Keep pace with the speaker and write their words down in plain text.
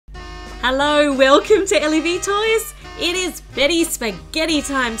Hello, welcome to LEV Toys. It is Betty Spaghetti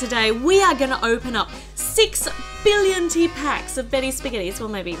time today. We are going to open up 6 billionty packs of Betty Spaghetties. Well,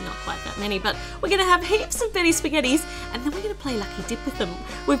 maybe not quite that many, but we're going to have heaps of Betty Spaghetties and then we're going to play Lucky Dip with them.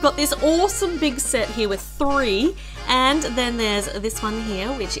 We've got this awesome big set here with 3, and then there's this one here,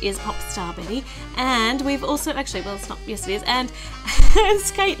 which is Popstar Betty, and we've also, actually, well, it's not, yes it is, and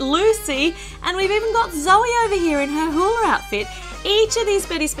Skate Lucy, and we've even got Zoey over here in her hula outfit. Each of these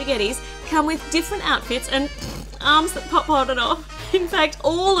Betty Spaghetties come with different outfits and arms that pop on and off. In fact,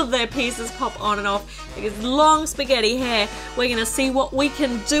 all of their pieces pop on and off because long spaghetti hair. We're going to see what we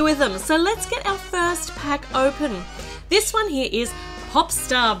can do with them. So let's get our first pack open. This one here is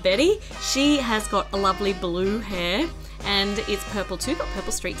Popstar Betty. She has got a lovely blue hair and it's purple too, got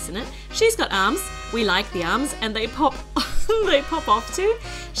purple streaks in it. She's got arms. We like the arms and they pop they pop off too.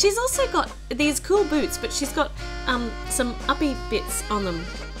 She's also got these cool boots, but she's got some uppy bits on them.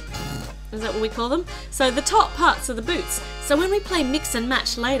 Is that what we call them? So the top parts are the boots. So when we play mix and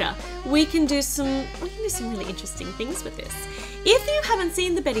match later, we can do some really interesting things with this. If you haven't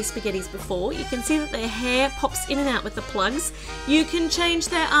seen the Betty Spaghetties before, you can see that their hair pops in and out with the plugs. You can change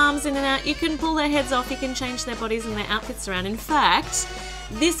their arms in and out. You can pull their heads off. You can change their bodies and their outfits around. In fact,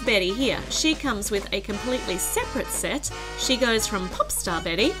 this Betty here, she comes with a completely separate set. She goes from Popstar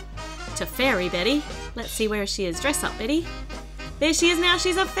Betty to Fairy Betty. Let's see where she is. Dress up, Betty. There she is now,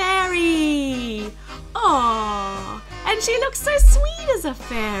 she's a fairy! Aww! And she looks so sweet as a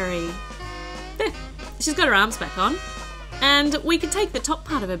fairy! There, she's got her arms back on. And we could take the top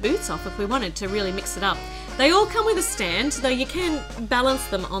part of her boots off if we wanted to really mix it up. They all come with a stand, though you can balance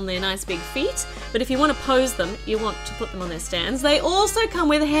them on their nice big feet, but if you want to pose them, you want to put them on their stands. They also come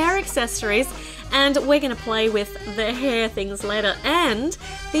with hair accessories, and we're going to play with the hair things later, and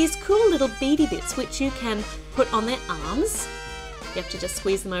these cool little beady bits which you can put on their arms. You have to just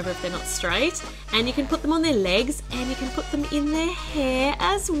squeeze them over if they're not straight. And you can put them on their legs and you can put them in their hair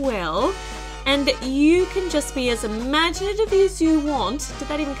as well. And you can just be as imaginative as you want. Did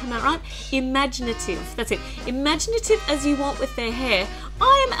that even come out right? Imaginative. That's it. Imaginative as you want with their hair.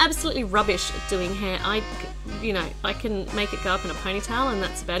 I am absolutely rubbish at doing hair. I can make it go up in a ponytail and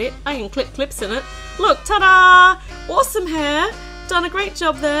that's about it. I can clip clips in it. Look, ta-da! Awesome hair. Done a great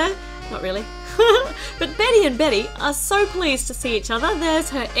job there. Not really. But Betty and Betty are so pleased to see each other. There's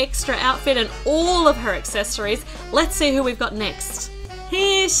her extra outfit and all of her accessories. Let's see who we've got next.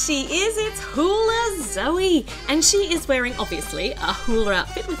 Here she is, it's Hula Zoey. And she is wearing, obviously, a hula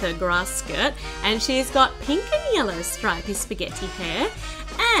outfit with her grass skirt. And she's got pink and yellow stripy spaghetti hair.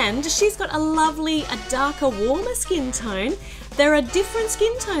 And she's got a darker, warmer skin tone. There are different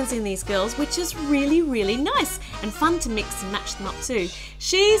skin tones in these girls, which is really, really nice and fun to mix and match them up too.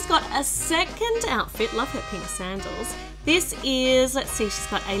 She's got a second outfit, love her pink sandals. This is, let's see, she's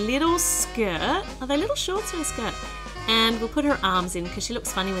got a little skirt. Are they little shorts or a skirt? And we'll put her arms in because she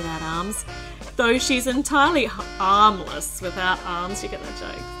looks funny without arms. Though she's entirely armless without arms. You get that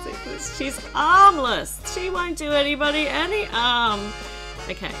joke? See, she's armless. She won't do anybody any harm.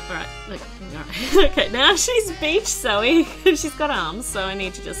 Okay, alright, okay, now she's Beach Zoey, and she's got arms, so I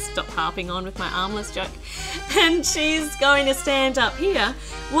need to just stop harping on with my armless joke. And she's going to stand up here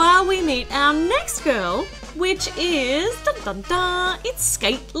while we meet our next girl, which is, dun dun dun, it's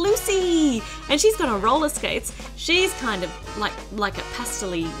Skate Lucy. And she's got her roller skates. She's kind of like a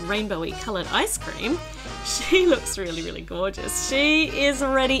pastel-y, rainbowy coloured ice cream. She looks really, really gorgeous. She is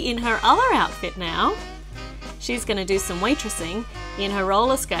ready in her other outfit now. She's going to do some waitressing in her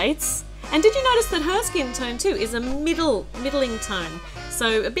roller skates. And did you notice that her skin tone too is a middling tone?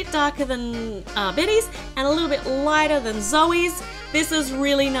 So a bit darker than Betty's and a little bit lighter than Zoey's. This is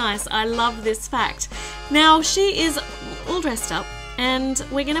really nice. I love this fact. Now she is all dressed up and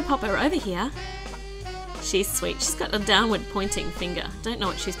we're going to pop her over here. She's sweet. She's got a downward pointing finger. Don't know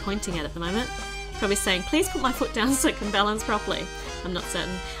what she's pointing at the moment. Probably saying, please put my foot down so I can balance properly. I'm not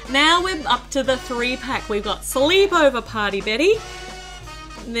certain. Now we're up to the 3-pack. We've got Sleepover Party Betty.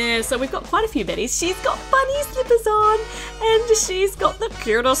 There, so we've got quite a few Bettys. She's got bunny slippers on and she's got the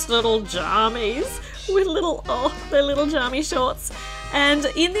cutest little jammies with their little jammy shorts. And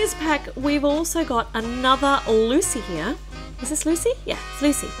in this pack, we've also got another Lucy here. Is this Lucy? Yeah, it's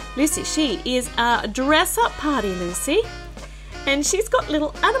Lucy. Lucy, she is a dress-up party Lucy. And she's got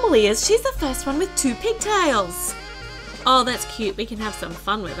little animal ears. She's the first one with 2 pigtails. Oh, that's cute. We can have some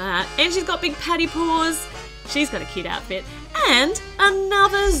fun with that. And she's got big patty paws. She's got a cute outfit. And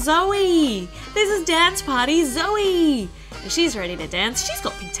another Zoey. This is Dance Party Zoey. And she's ready to dance. She's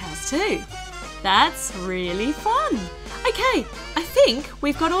got pigtails too. That's really fun. Okay, I think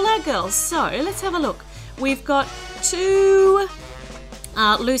we've got all our girls. So let's have a look. We've got 2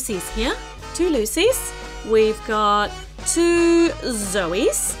 Lucy's here. 2 Lucy's. We've got 2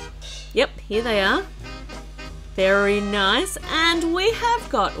 Zoe's. Yep, here they are. Very nice. And we have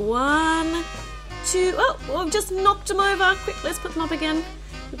got 1, 2... Oh, I've just knocked them over. Quick, let's put them up again.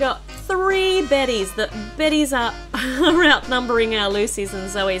 We've got 3 Bettys. The Bettys are outnumbering our Lucy's and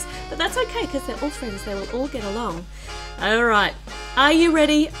Zoe's. But that's okay because they're all friends. They will all get along. All right. Are you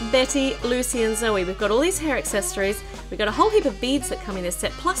ready, Betty, Lucy and Zoe? We've got all these hair accessories. We've got a whole heap of beads that come in this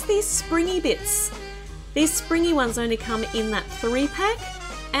set, plus these springy bits. These springy ones only come in that 3-pack.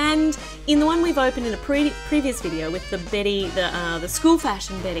 And in the one we've opened in a previous video with the Betty, the school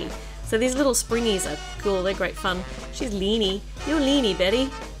fashion Betty. So these little springies are cool, they're great fun. She's Leanie. You're Leanie, Betty.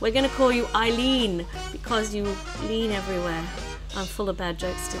 We're gonna call you Eileen because you lean everywhere. I'm full of bad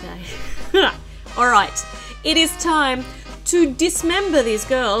jokes today. All right, it is time to dismember these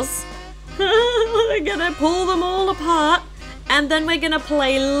girls. We're gonna pull them all apart and then we're gonna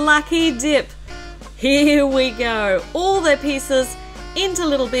play Lucky Dip. Here we go. All their pieces into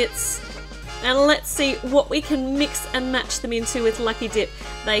little bits, and let's see what we can mix and match them into with Lucky Dip.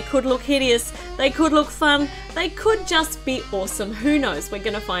 They could look hideous, they could look fun, they could just be awesome. Who knows? We're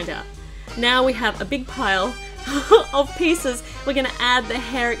gonna find out. Now we have a big pile of pieces. We're gonna add the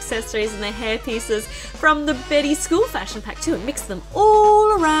hair accessories and the hair pieces from the Betty School Fashion Pack too and mix them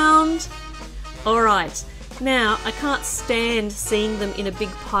all around. All right, now I can't stand seeing them in a big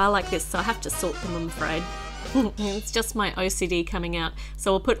pile like this, so I have to sort them, I'm afraid. It's just my OCD coming out.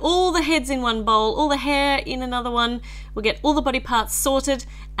 So we'll put all the heads in one bowl, all the hair in another one. We'll get all the body parts sorted,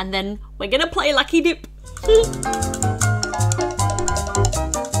 and then we're gonna play Lucky Dip.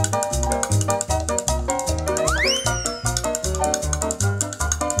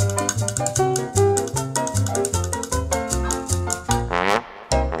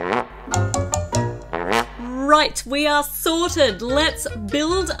 Right, we are sorted. Let's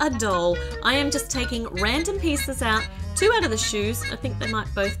build a doll. I am just taking random pieces out, 2 out of the shoes. I think they might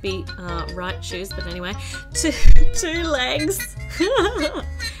both be right shoes, but anyway, 2 legs.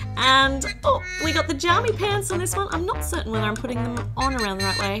 And, oh, we got the jammy pants on this one. I'm not certain whether I'm putting them on around the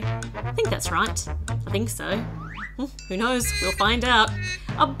right way. I think that's right. I think so. Who knows? We'll find out.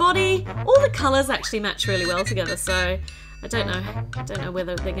 A body, all the colours actually match really well together, so I don't know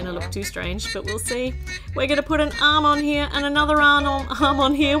whether they're going to look too strange, but we'll see. We're going to put an arm on here and another arm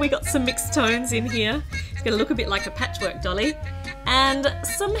on here. We got some mixed tones in here. It's going to look a bit like a patchwork dolly. And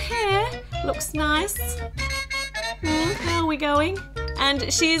some hair. Looks nice. How are we going?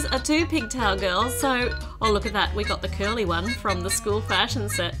 And she's a 2 pigtail girl, so... Oh, look at that. We got the curly one from the school fashion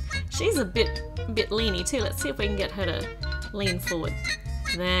set. She's a bit leany too. Let's see if we can get her to lean forward.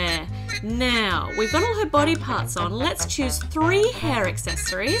 There. Now, we've got all her body parts on. Let's choose 3 hair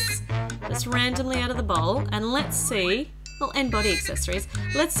accessories, just randomly out of the bowl, and let's see, well, and body accessories.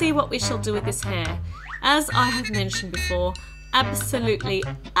 Let's see what we shall do with this hair. As I have mentioned before, absolutely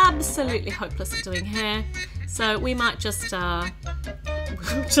hopeless at doing hair, so we might just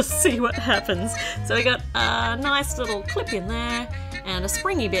see what happens. So we got a nice little clip in there, and a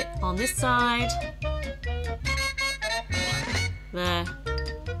springy bit on this side. There.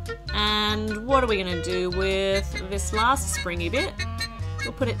 And what are we going to do with this last springy bit?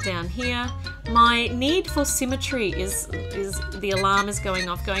 We'll put it down here. My need for symmetry is the alarm is going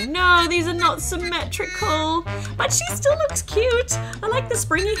off going, no, these are not symmetrical. But she still looks cute. I like the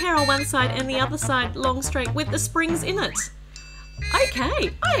springy hair on one side and the other side long straight with the springs in it.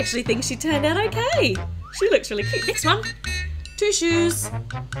 Okay, I actually think she turned out okay. She looks really cute. Next one. 2 shoes.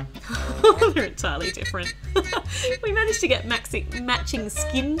 They're entirely different. We managed to get matching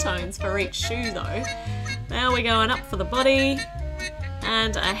skin tones for each shoe though. Now we're going up for the body,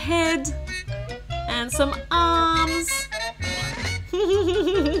 and a head, and some arms,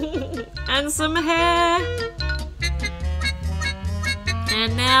 and some hair.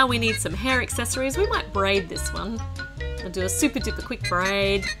 And now we need some hair accessories. We might braid this one. We'll do a super duper quick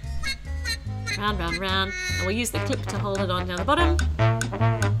braid. Round, round, round, and we'll use the clip to hold it on down the bottom.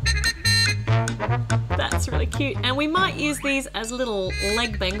 That's really cute. And we might use these as little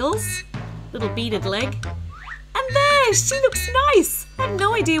leg bangles, little beaded leg. And there, she looks nice. I have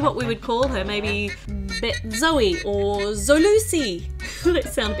no idea what we would call her. Maybe Zoe or Lucy.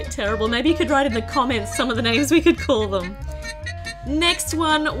 That sound a bit terrible. Maybe you could write in the comments some of the names we could call them. Next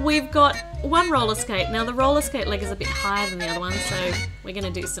one, we've got 1 roller skate. Now the roller skate leg is a bit higher than the other one, so we're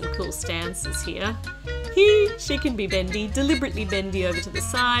going to do some cool stances here. She can be bendy, deliberately bendy over to the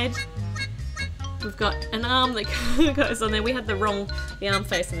side. We've got an arm that goes on there. We had the arm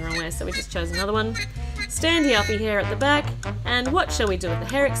facing the wrong way, so we just chose another one. Standy uppy hair at the back. And what shall we do with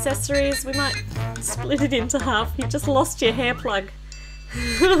the hair accessories? We might split it into half. You've just lost your hair plug.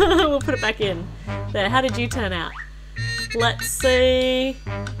 We'll put it back in. There, how did you turn out? Let's see.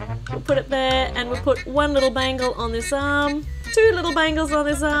 We'll put it there and we'll put one little bangle on this arm, two little bangles on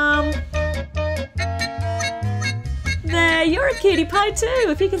this arm. There, you're a cutie pie too,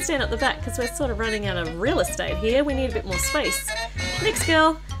 if you can stand up the back, because we're sort of running out of real estate here. We need a bit more space. Next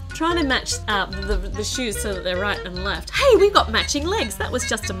girl, trying to match the shoes so that they're right and left. Hey, we've got matching legs. That was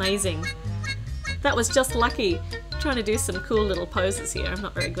just amazing. That was just lucky. Trying to do some cool little poses here. I'm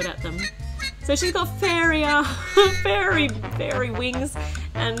not very good at them. So she's got fairy wings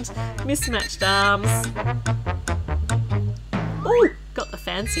and mismatched arms. Ooh, got the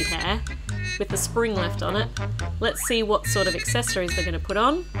fancy hair with the spring left on it. Let's see what sort of accessories they're going to put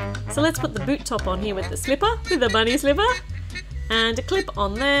on. So let's put the boot top on here with the slipper, with the bunny slipper, and a clip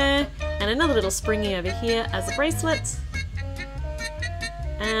on there, and another little springy over here as a bracelet.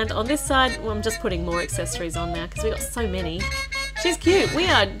 And on this side, well, I'm just putting more accessories on now because we got so many. She's cute. We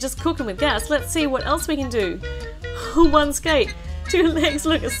are just cooking with gas. Let's see what else we can do. One skate, two legs,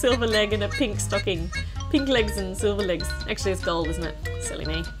 look, a silver leg and a pink stocking. Pink legs and silver legs. Actually, it's gold, isn't it? Silly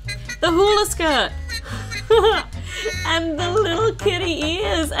me. The hula skirt. And the little kitty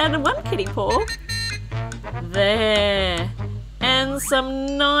ears and one kitty paw. There. And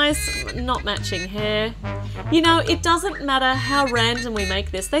some nice, not matching hair. You know, it doesn't matter how random we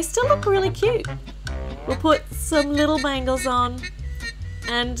make this, they still look really cute. We'll put some little bangles on,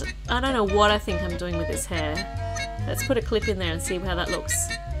 and I don't know what I think I'm doing with this hair. Let's put a clip in there and see how that looks.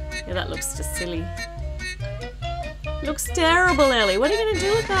 Yeah, that looks just silly. Looks terrible, Ellie. What are you going to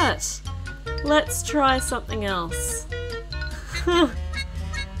do with that? Let's try something else.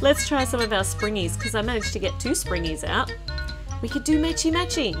 Let's try some of our springies, because I managed to get two springies out. We could do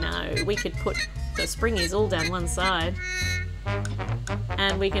matchy-matchy. No, we could put the springies all down one side.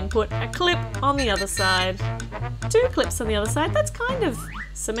 And we can put a clip on the other side. Two clips on the other side. That's kind of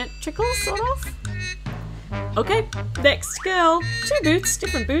symmetrical, sort of. Okay, next girl. Two boots,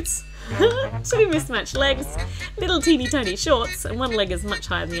 different boots. Two mismatched legs. Little teeny tiny shorts. And one leg is much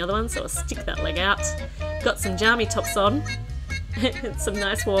higher than the other one, so I'll stick that leg out. Got some jammy tops on. Some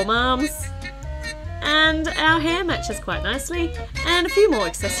nice warm arms. And our hair matches quite nicely. And a few more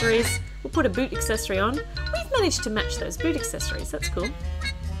accessories. We'll put a boot accessory on. We've managed to match those boot accessories, that's cool.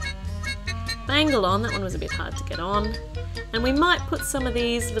 Bangle on, that one was a bit hard to get on. And we might put some of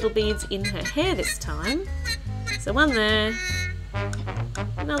these little beads in her hair this time. So one there,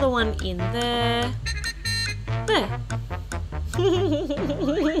 another one in there. There.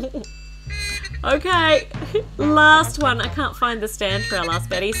 Okay, last one. I can't find the stand for our last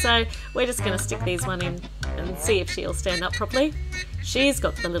Betty, so we're just going to stick these one in and see if she'll stand up properly. She's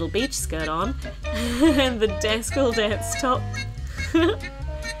got the little beach skirt on and the school dance top.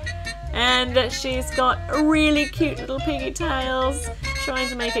 And she's got really cute little pigtails, trying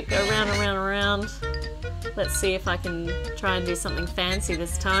to make it go round and round and round. Let's see if I can try and do something fancy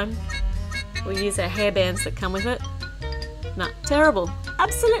this time. We'll use our hairbands that come with it. Nah, terrible.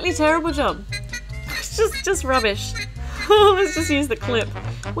 Absolutely terrible job. It's just rubbish. Let's just use the clip.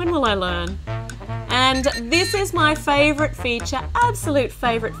 When will I learn? And this is my favourite feature, absolute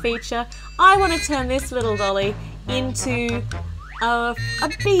favourite feature. I want to turn this little dolly into a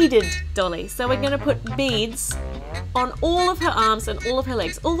beaded dolly. So we're going to put beads on all of her arms and all of her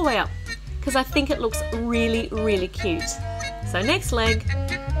legs, all the way up, because I think it looks really, really cute. So next leg.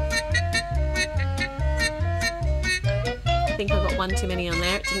 I think I've got one too many on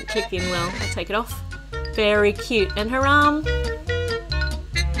there. It didn't click in well. I'll take it off. Very cute. And her arm.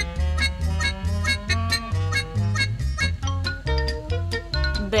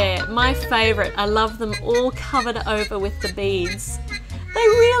 There, my favourite. I love them all covered over with the beads. They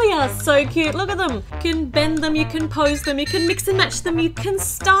really are so cute. Look at them. You can bend them, you can pose them, you can mix and match them, you can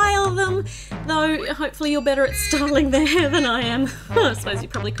style them. Though, hopefully you're better at styling their hair than I am. I suppose you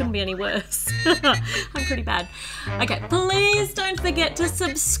probably couldn't be any worse. I'm pretty bad. Okay, please don't forget to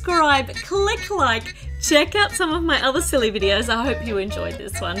subscribe, click like, check out some of my other silly videos. I hope you enjoyed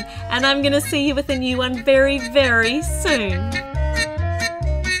this one. And I'm going to see you with a new one very, very soon.